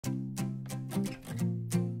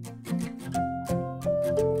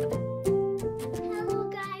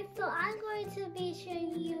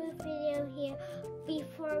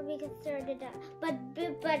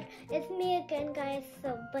again, guys.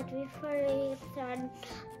 But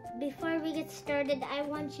before we get started, I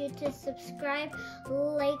want you to subscribe,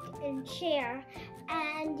 like, and share.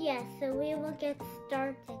 And yes, so we will get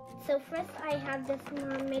started. So first, I have this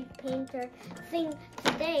mermaid painter thing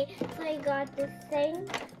today. So I got this thing.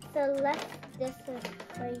 So this is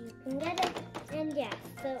where you can get it. And yeah,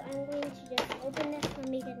 so I'm going to just open this. Let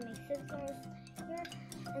me get my scissors here.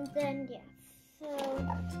 And then yeah, so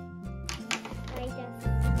I just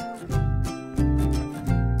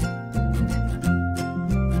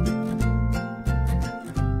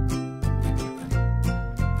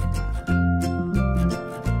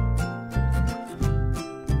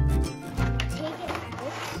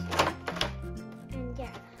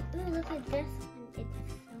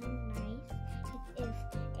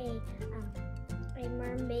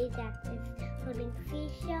mermaid that is holding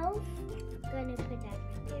seashells. I'm gonna put that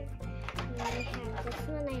right there. And then we have this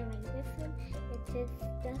one. I like this one. It is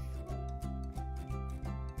this one.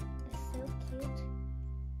 It's so cute.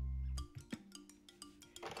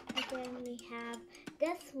 And then we have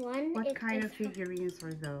this one. What kind of figurines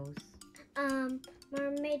are those?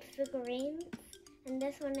 Mermaid figurines. And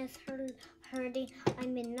this one is holding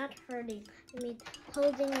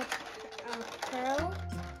a pearl.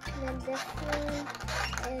 And then this one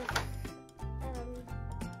is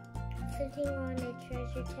sitting on a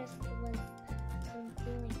treasure chest with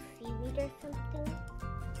something like seaweed or something.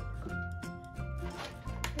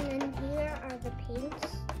 And then here are the paints.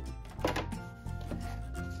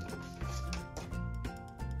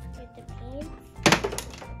 Here's the paints.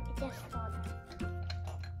 It just falls.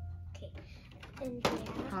 Okay. And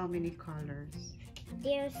yeah. How many colors?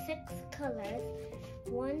 There are 6 colors.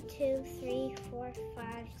 1, 2, 3, 4,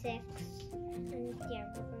 5, 6. And yeah,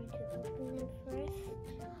 we're going to open them first.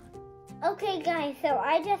 Okay guys, so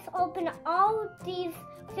I just opened all these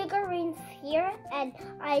figurines here, and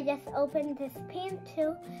I just opened this paint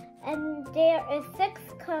too. And there is 6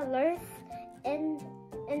 colors in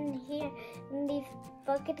here, in these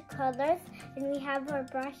bucket colors. And we have our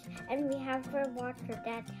brush, and we have our water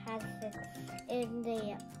that has it in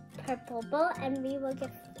the purple bowl, and we will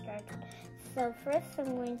get started. So first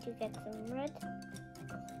I'm going to get some red,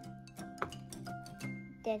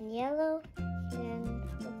 then yellow, then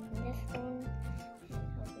open this one,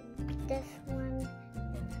 open this one,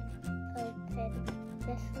 open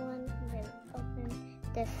this one, then open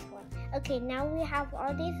this one. Okay, now we have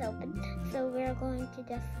all these open, so we're going to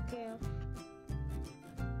just go.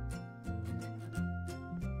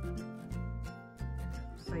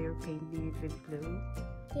 So you're painting it with blue?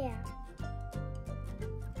 Yeah.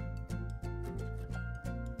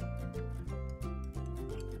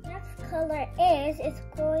 Color is, it's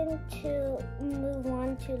going to move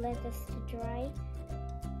on to let this to dry,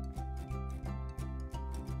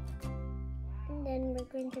 and then we're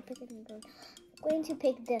going to pick it. I'm going to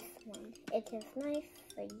pick this one. It is nice,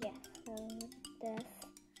 so yeah. So this.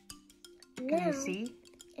 Can you see?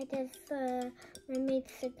 It is a mermaid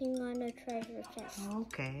sitting on a treasure chest.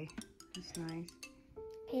 Okay, that's nice.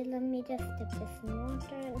 Okay, let me just dip this in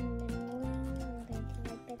water, and then I'm going to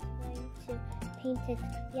wipe it away to paint it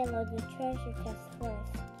yellow, the treasure chest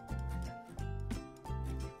first.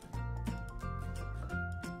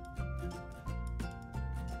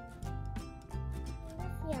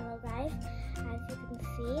 This yellow, guys, as you can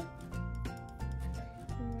see.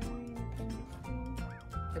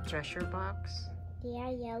 The treasure box? Yeah,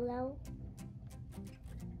 yellow.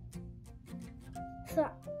 So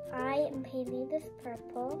I am painting this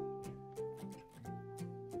purple.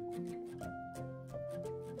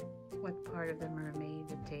 What part of the mermaid?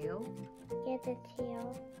 The tail? Yeah, the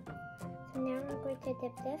tail. So now we're going to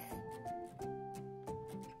dip this.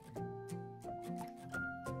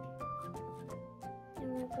 And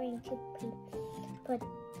we're going to put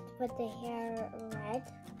the hair red.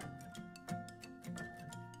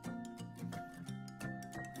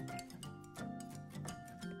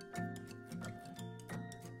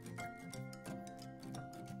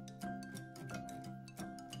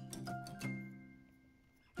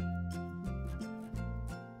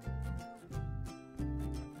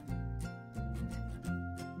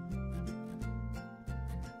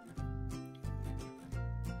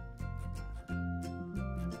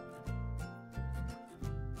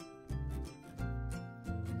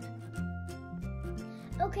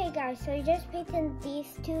 Okay guys, so I just painted these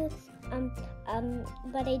two,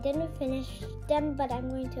 but I didn't finish them, but I'm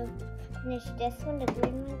going to finish this one, the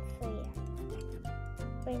green one, so yeah.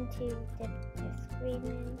 I'm going to dip this green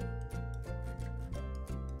in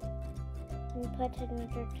and put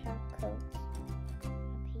another top coat of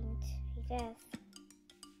paint, I guess.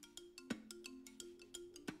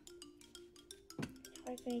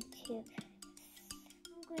 We're going to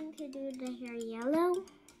going to do the hair yellow.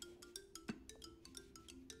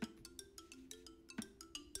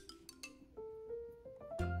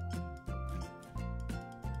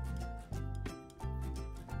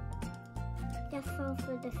 That's all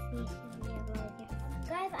for the face yellow, I guess.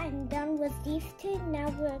 Guys, I'm done with these two. Now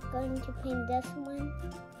we're going to paint this one.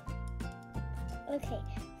 Okay,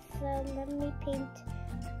 so let me paint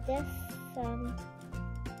this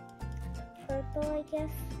purple, I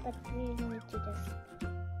guess, but we need to just.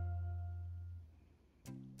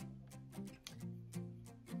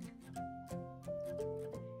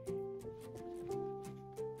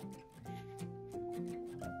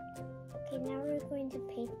 Okay, now we're going to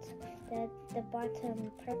paint the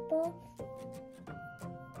bottom purple.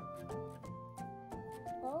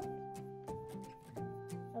 Oh.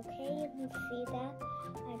 Okay, you can see that.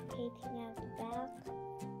 I'm painting out the back.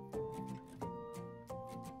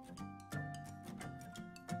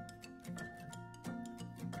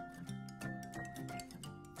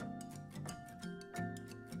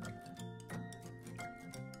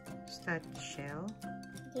 Is that the shell?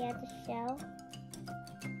 Yeah, the shell.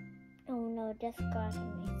 Oh no, this got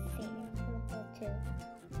my same purple too.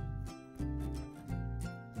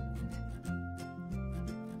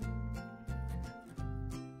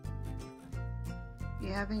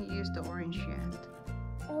 You haven't used the orange yet.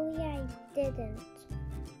 Oh yeah, I didn't.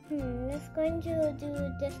 Let's going to do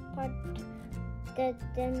this part.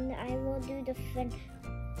 Then I will do the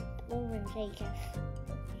orange, I guess.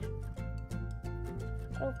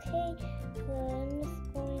 Okay, so I'm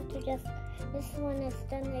just going to this one is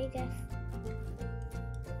done, I guess.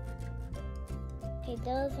 Okay,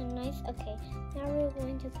 those are nice. Okay, now we're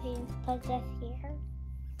going to put this here.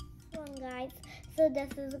 Guys, so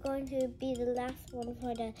this is going to be the last one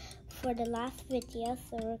for the last video.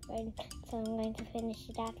 So I'm going to finish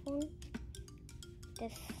that one.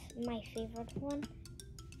 This is my favorite one.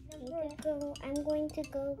 I'm going to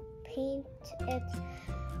go paint it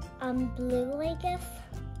blue, I guess.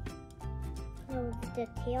 No, the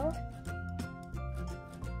tail.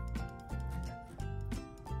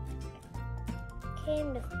 Okay,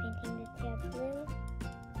 I'm just painting the tail blue.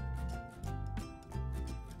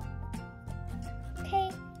 Okay.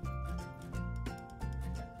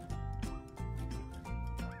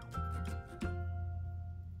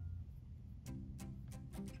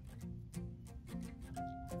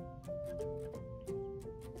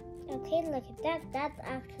 Okay, look at that. That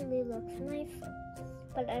actually looks nice.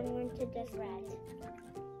 But I'm going to just red.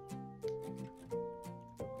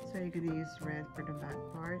 So you're gonna use red for the back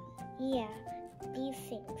part? Yeah, these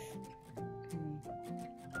things.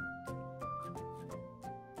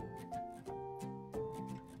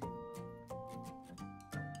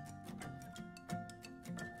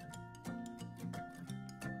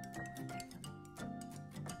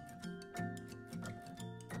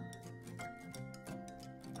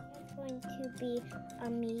 It's going to be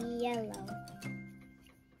yellow.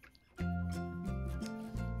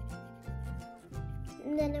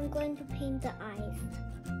 And then I'm going to paint the eyes.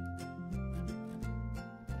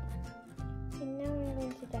 And now I'm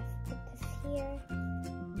going to just put this here.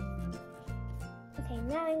 Okay,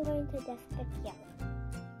 now I'm going to just put yellow.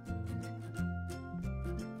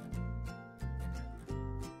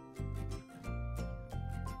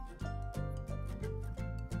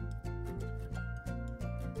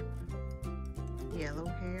 Yellow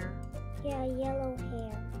hair? Yeah, yellow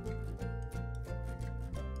hair.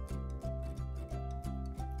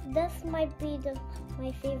 This might be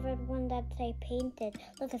my favorite one that I painted.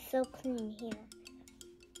 Look, it's so clean here.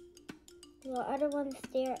 The other ones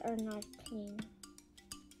there are not clean.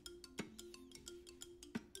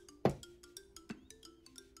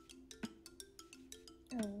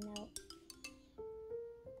 Oh no.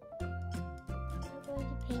 I'm going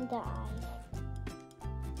to paint the eyes.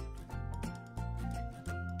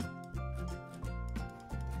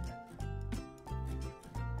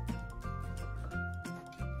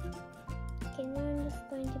 Okay, now I'm just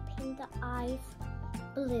going to paint the eyes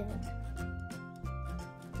blue.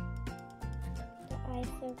 The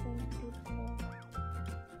eyes are going to be blue.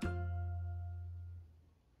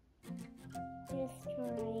 Just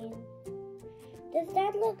trying. Does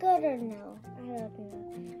that look good or no? I don't know.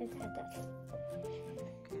 It's how it does.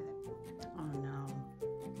 Oh no.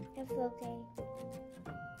 It's okay.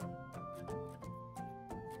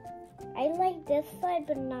 I like this side,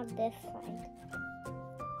 but not this side.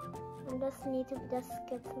 I just need to just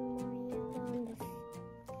get some more yellow on this.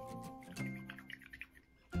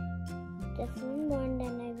 Just one more and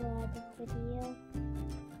then I will add the video.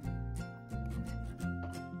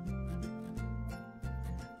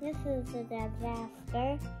 This is a disaster.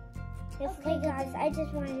 Okay guys, I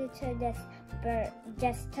just wanted to just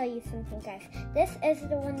just tell you something, guys. This is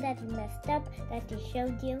the one that he messed up, that he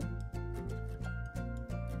showed you.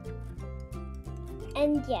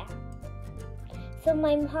 And yeah. So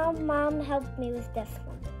my mom helped me with this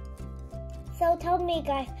one. So tell me,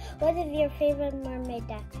 guys, what is your favorite mermaid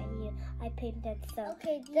that I painted? So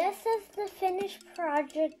okay, this is the finished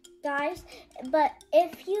project, guys. But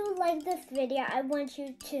if you like this video, I want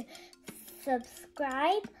you to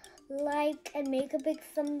subscribe, like, and make a big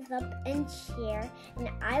thumbs up and share. And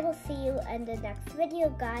I will see you in the next video,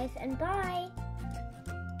 guys. And bye.